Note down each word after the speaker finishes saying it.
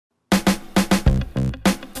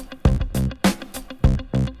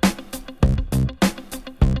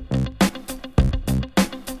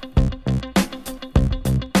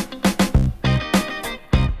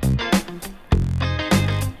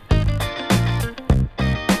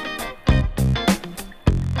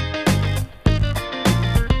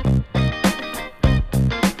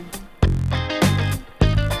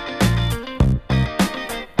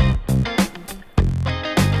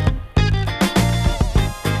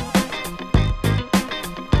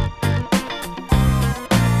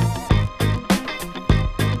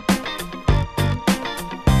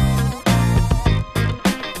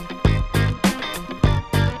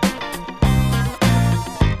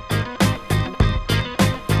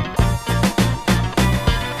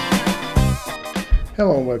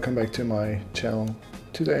Hello and welcome back to my channel.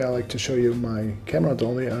 Today I'd like to show you my camera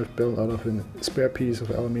dolly I've built out of a spare piece of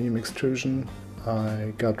aluminium extrusion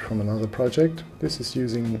I got from another project. This is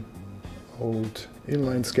using old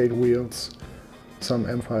inline skate wheels, some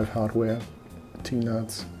M5 hardware,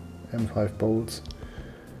 T-nuts, M5 bolts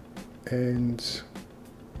and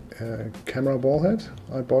a camera ball head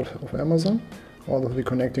I bought off Amazon. All of the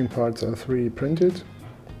connecting parts are 3D printed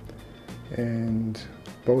and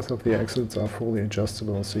both of the axles are fully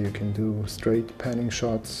adjustable, so you can do straight panning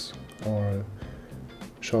shots or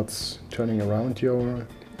shots turning around your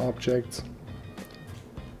objects.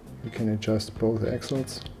 You can adjust both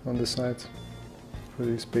axles on the sides for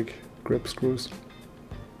these big grip screws.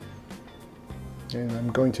 And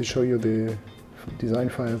I'm going to show you the design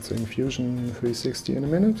files in Fusion 360 in a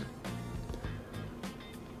minute.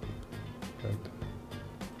 But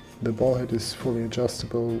the ball head is fully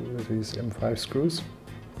adjustable with these M5 screws.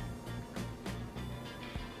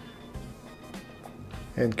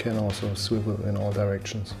 And can also swivel in all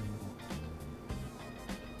directions.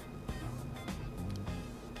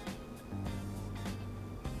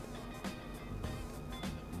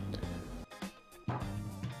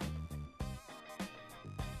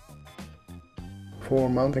 For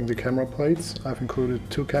mounting the camera plates, I've included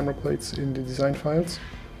 2 camera plates in the design files.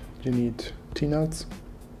 You need T-nuts,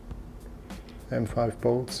 M5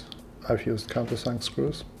 bolts, I've used countersunk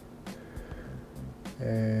screws,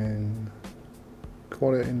 and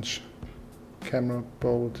 1/4 inch camera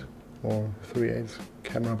bolt or 3/8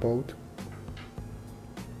 camera bolt.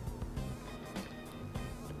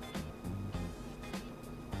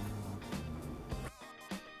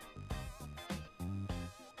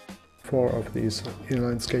 Four of these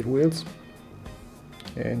inline skate wheels,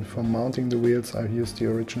 and for mounting the wheels I've used the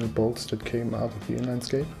original bolts that came out of the inline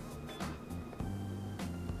skate.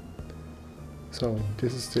 So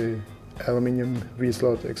this is the aluminium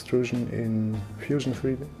vslot extrusion in Fusion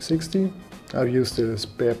 360. I've used a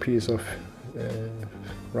spare piece of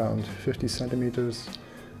around 50 centimeters.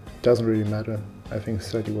 Doesn't really matter, I think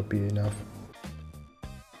 30 would be enough.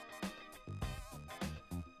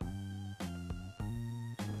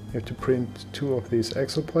 You have to print 2 of these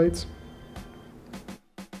axle plates.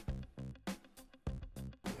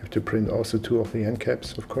 You have to print also 2 of the end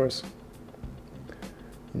caps, of course.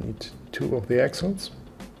 You need 2 of the axles.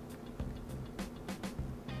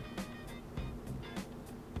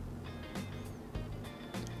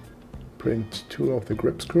 Print 2 of the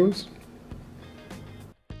grip screws.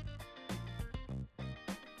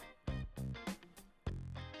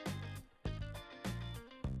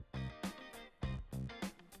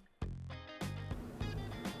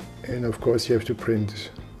 And of course you have to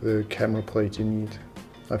print the camera plate you need.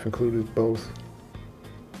 I've included both,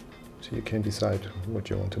 so you can decide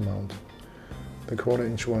what you want to mount. The 1/4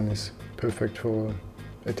 inch one is perfect for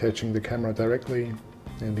attaching the camera directly,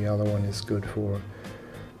 and the other one is good for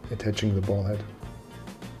attaching the ball head.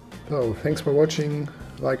 So thanks for watching,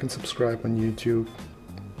 like and subscribe on YouTube,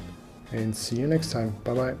 and see you next time.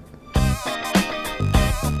 Bye bye.